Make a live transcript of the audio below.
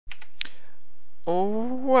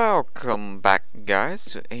Welcome back, guys,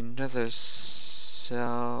 to another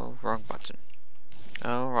wrong button.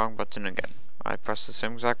 Oh, wrong button again. I pressed the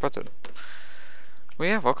same exact button. Well,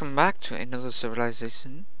 yeah, welcome back to another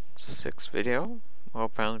Civilization 6 video. Well,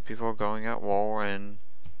 apparently people are going at war and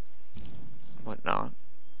whatnot,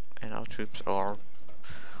 and our troops are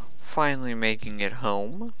finally making it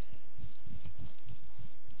home.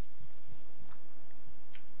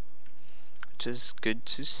 Which is good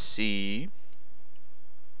to see.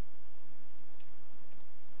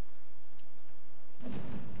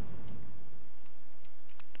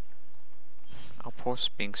 Our poor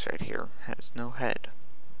Sphinx right here has no head.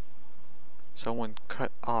 Someone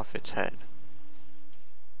cut off its head.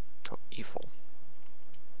 So evil.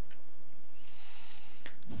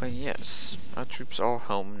 But yes, our troops are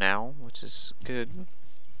home now, which is good.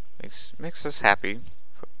 Makes us happy.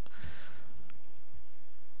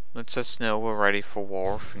 Lets us know we're ready for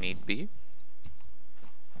war if need be.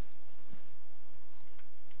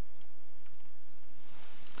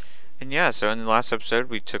 And yeah, so in the last episode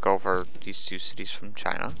we took over these two cities from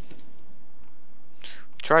China.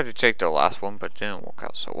 We tried to take the last one, but didn't work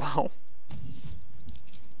out so well.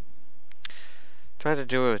 Tried to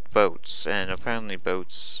do it with boats, and apparently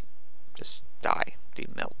boats just die. They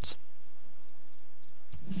melt.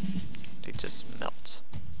 They just melt.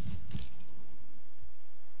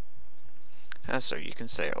 So you can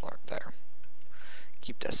say alert there.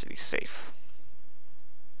 Keep that city safe.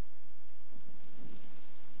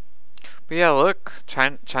 But yeah, look,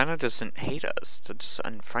 China doesn't hate us. They're just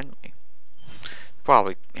unfriendly.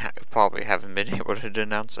 Probably haven't been able to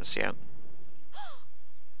denounce us yet.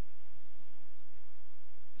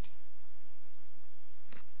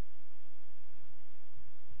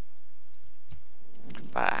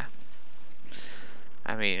 Bye.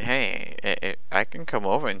 I mean, hey, I can come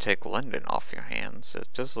over and take London off your hands. It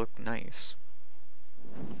does look nice.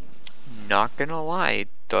 Not gonna lie, it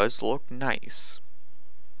does look nice.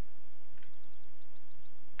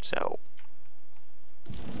 So,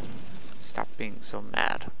 stop being so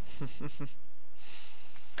mad.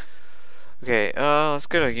 Okay, let's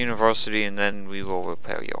go to university and then we will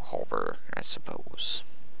repair your harbor, I suppose.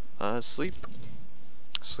 Sleep.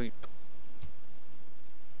 Sleep.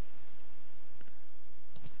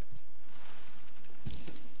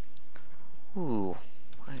 Ooh,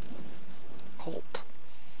 I'm cold.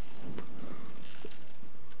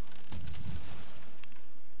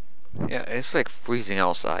 Yeah, it's like freezing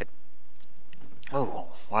outside. Oh,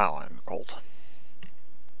 wow, I'm cold.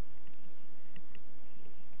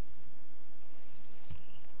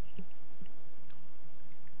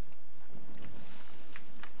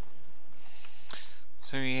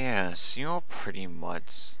 So yes, you're pretty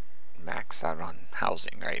much maxed out on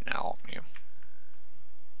housing right now, aren't you?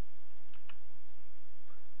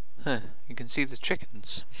 Huh, you can see the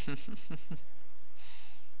chickens.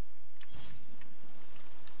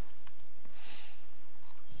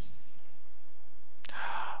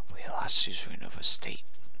 We lost suzerain of a state.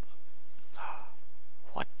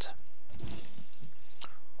 What?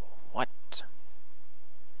 What?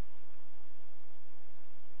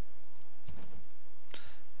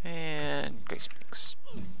 And Grace Pinks.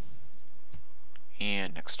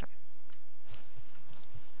 And next turn.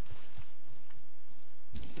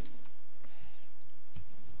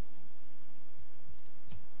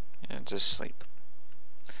 And just sleep.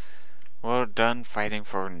 Well done fighting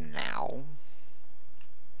for now.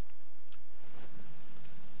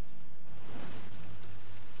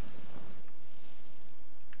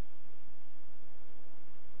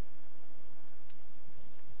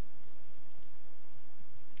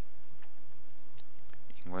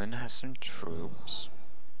 England has some troops.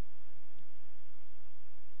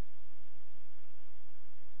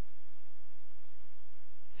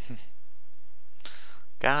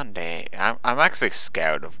 Gandhi. I'm actually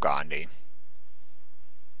scared of Gandhi.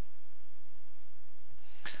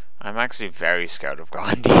 I'm actually very scared of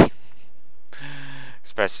Gandhi.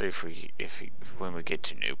 Especially when we get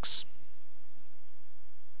to nukes.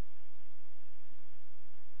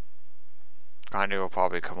 Gandhi will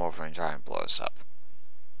probably come over and try and blow us up.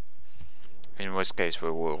 In which case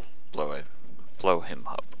we will blow him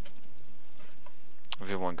up.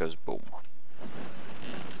 Everyone goes boom.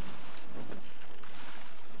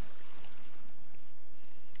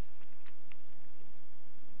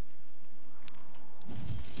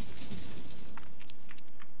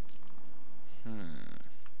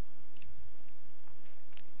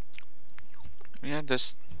 Yeah,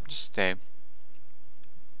 just stay.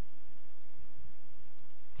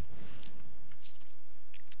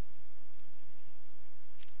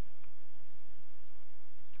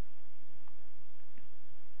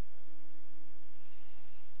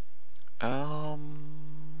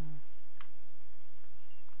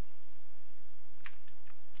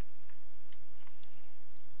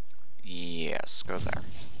 Yes, go there.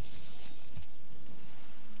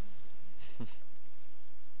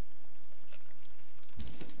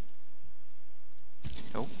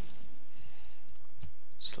 Oh.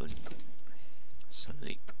 Sleep.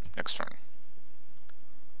 Sleep. Next turn.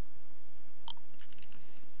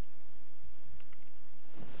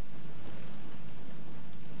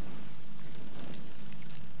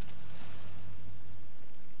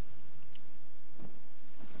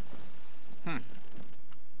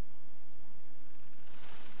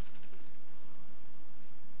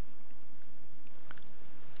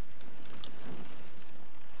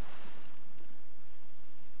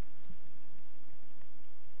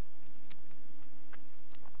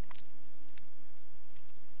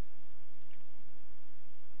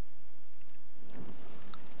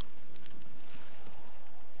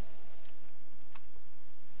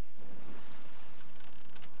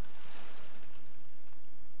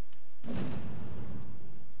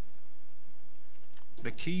 The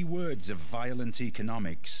key words of violent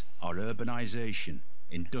economics are urbanization,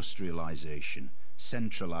 industrialization,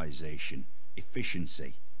 centralization,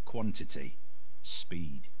 efficiency, quantity,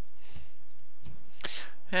 speed.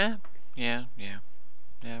 Yeah, yeah.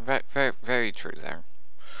 Very, very, very true there.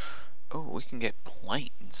 Oh, we can get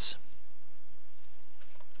planes.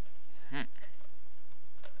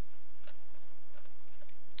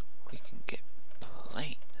 We can get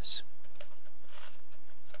planes.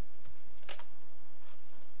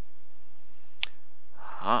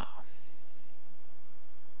 Huh.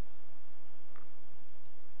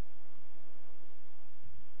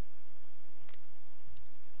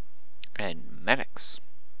 And medics.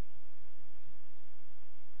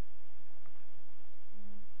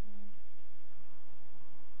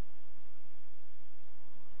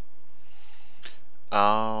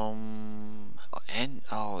 And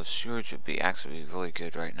oh, sewage would be actually really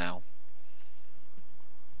good right now.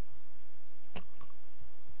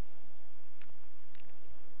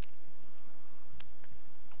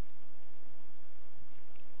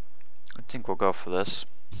 I think we'll go for this.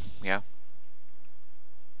 Yeah.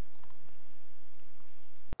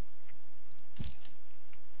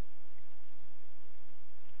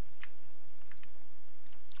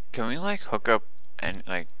 Can we like hook up and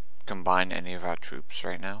like combine any of our troops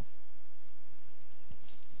right now?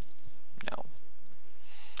 No.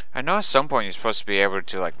 I know at some point you're supposed to be able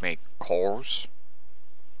to like make cores.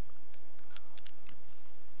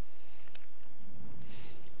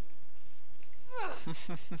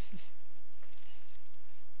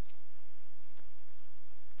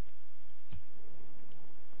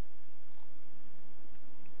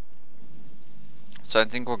 So I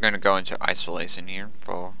think we're gonna go into isolation here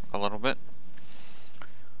for a little bit.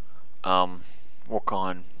 Work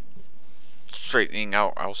on straightening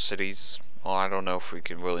out our cities. Well, I don't know if we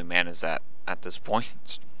can really manage that at this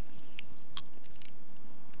point.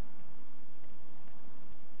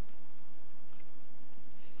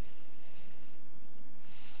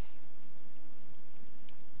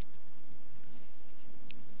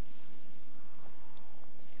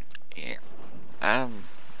 Yeah. Oh.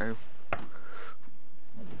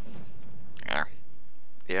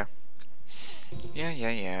 Yeah. Yeah.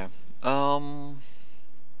 Yeah.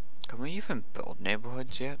 Can we even build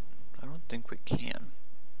neighborhoods yet? I don't think we can.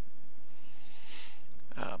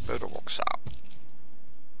 Build a workshop.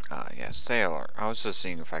 Yeah, stay alert. I was just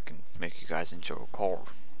seeing if I can make you guys into a core.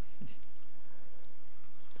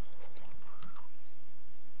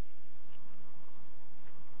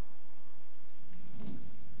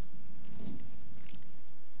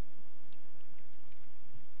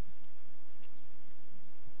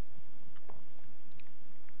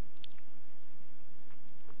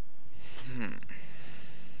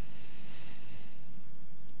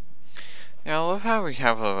 Yeah, I love how we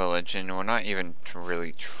have a religion. We're not even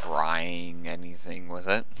really trying anything with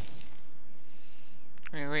it.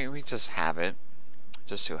 We just have it.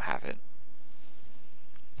 Just to have it.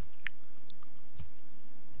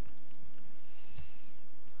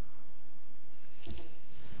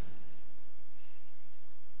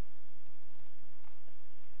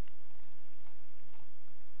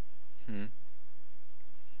 Hmm.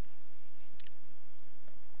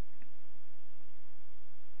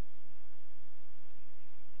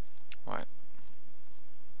 What?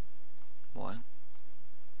 What?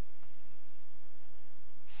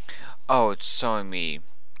 Oh, it's showing me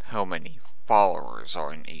how many followers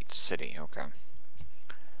are in each city. Okay.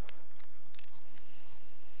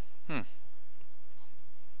 Hmm.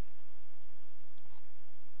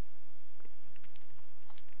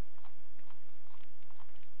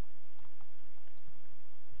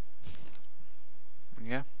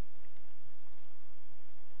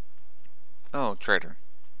 trader.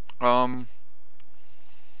 Go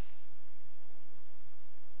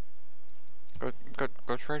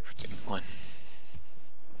trade with England.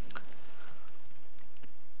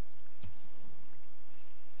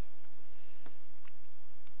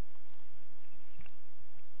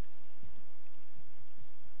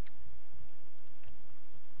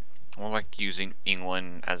 Or like using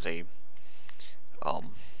England as a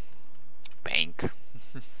bank.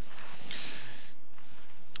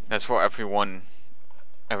 That's what everyone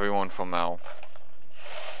from our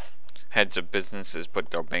heads of businesses put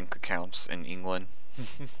their bank accounts in England.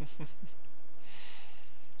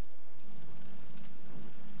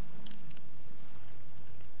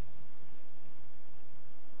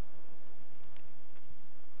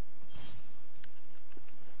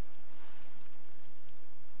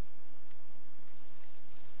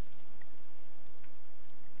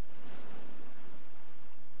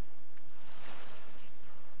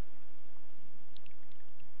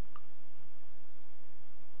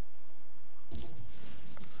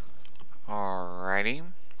 Alrighty.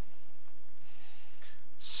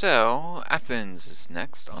 So, Athens is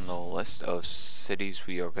next on the list of cities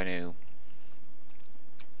we are going to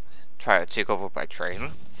try to take over by trade.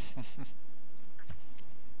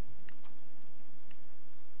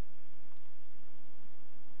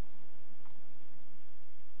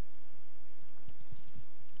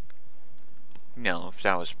 No, if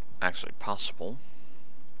that was actually possible.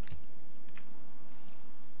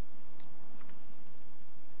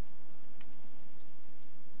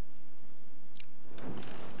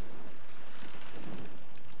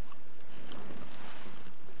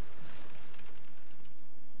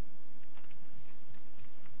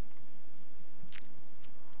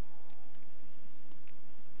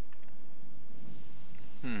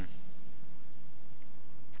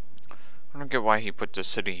 I don't get why he put this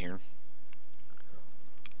city here.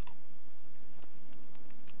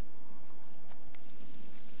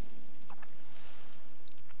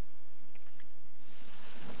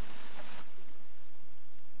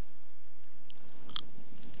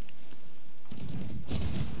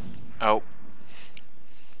 Oh.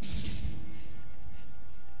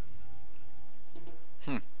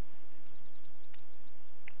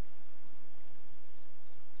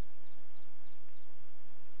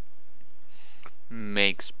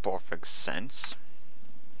 Makes perfect sense.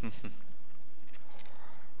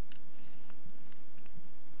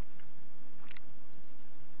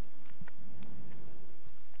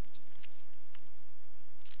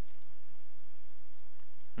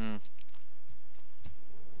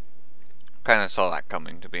 Kinda saw that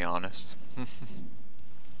coming, to be honest.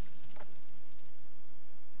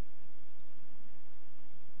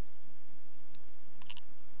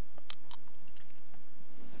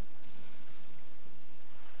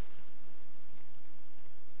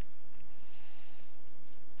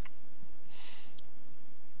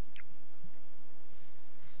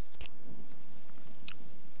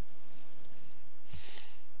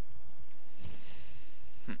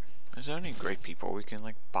 Is there any great people we can,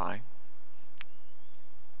 like, buy?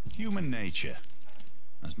 Human nature,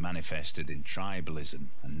 as manifested in tribalism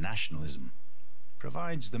and nationalism,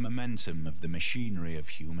 provides the momentum of the machinery of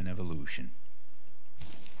human evolution.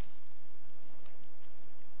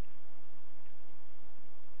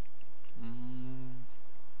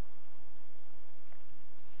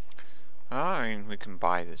 I mean, we can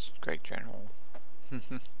buy this great general.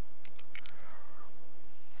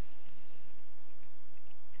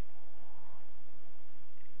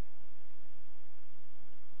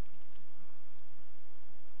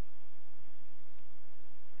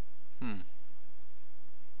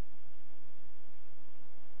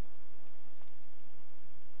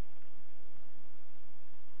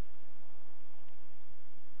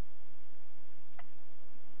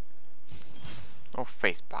 Oh,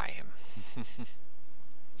 faith by him.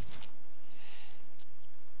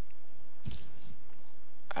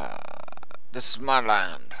 This is my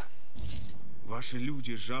land. Ваши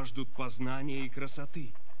люди жаждут познания и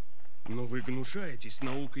красоты, но вы гнушаетесь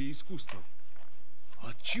наукой и искусством.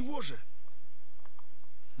 От чего же?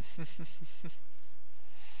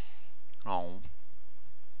 Oh.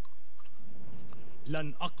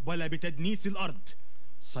 لن أقبل بتدنيس الأرض.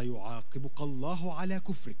 سيعاقبك الله على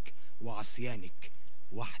كفرك وعصيانك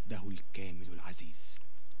وحده الكامل العزيز.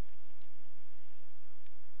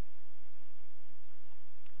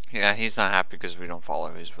 Yeah, he's not happy because we don't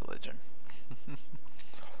follow his religion.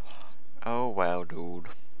 Oh well, dude.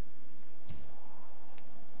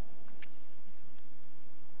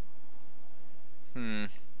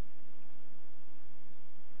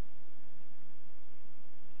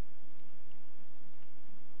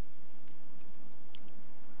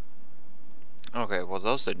 Okay, well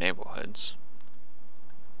those are neighborhoods.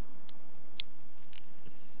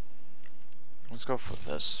 Let's go for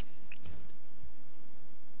this.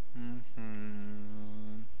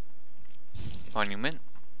 Monument.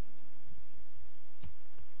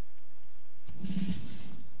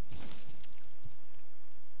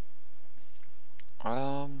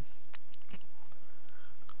 Um.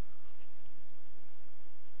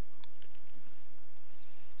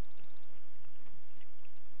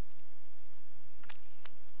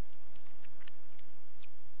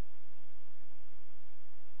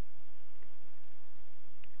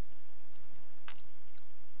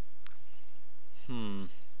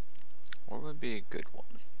 What would be a good one?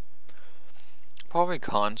 Probably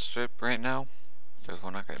Constrip right now, because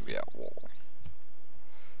we're not going to be at war.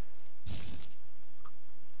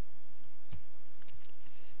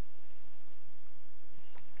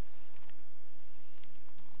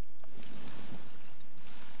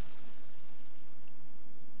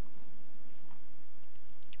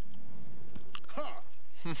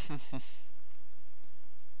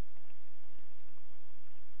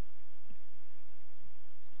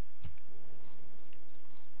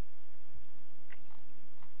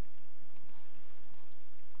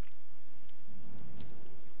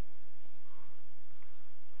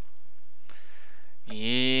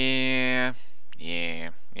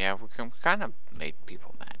 Yeah, we kind of made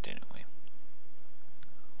people mad, didn't we?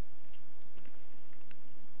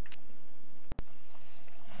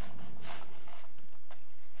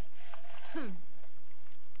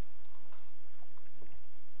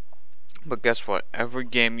 But guess what? Every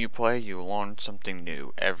game you play, you learn something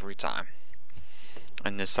new every time.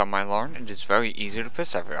 And this time I learned it is very easy to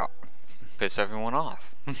piss everyone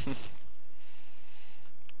off.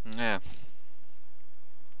 Yeah.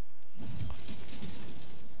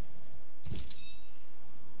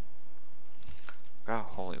 Got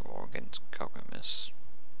Holy War against Gilgamesh.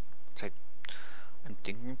 It's like I'm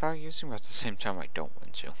thinking about using, but at the same time I don't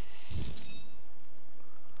want to.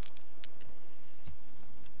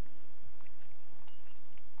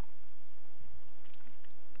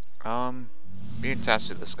 Be attached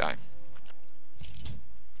to this guy.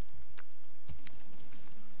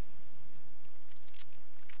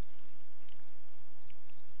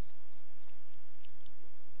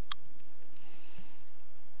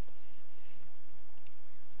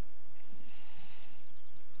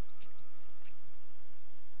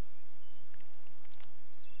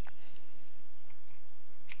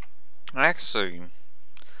 Actually,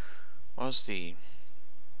 what was the...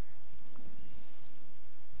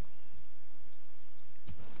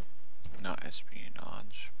 Not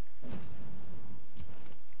espionage.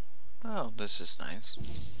 Oh, this is nice.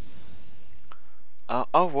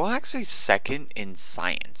 Oh, we're actually second in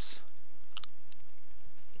science.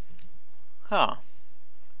 Huh.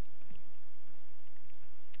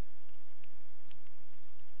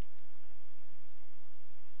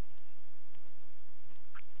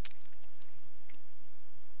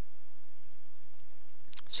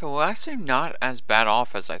 So we're actually not as bad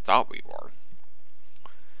off as I thought we were.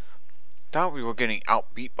 Thought we were getting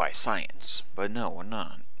outbeat by science, but no, we're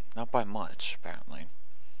not. Not by much, apparently.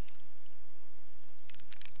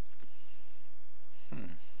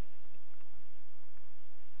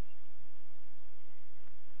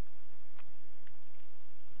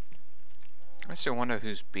 I still wonder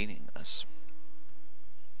who's beating us.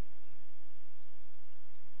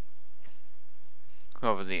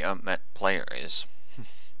 Whoever the unmet player is.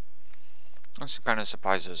 I'm kind of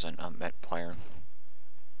surprised there's an unmet player.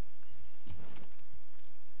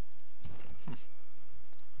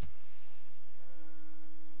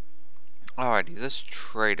 Alrighty, this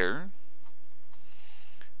trader.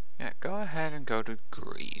 Yeah, go ahead and go to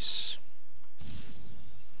Greece.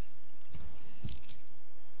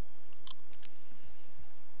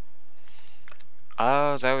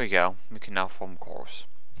 Oh, there we go. We can now form course.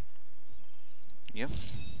 Yep.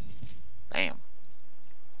 Bam.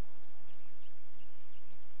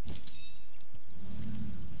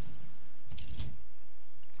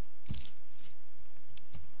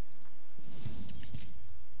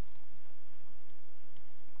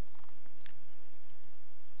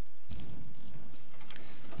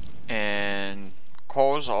 And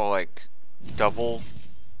cores are like double.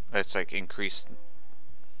 It's like increased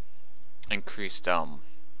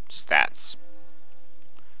stats.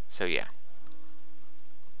 So yeah.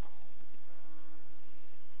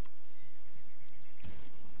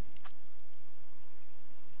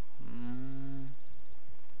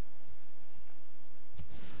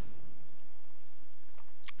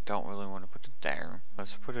 Don't really want to put it there.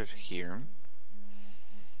 Let's put it here.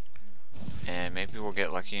 And maybe we'll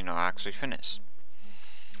get lucky and I'll actually finish.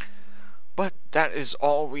 But that is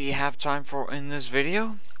all we have time for in this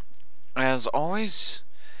video. As always,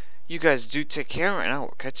 you guys do take care, and I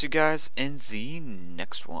will catch you guys in the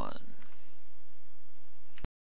next one.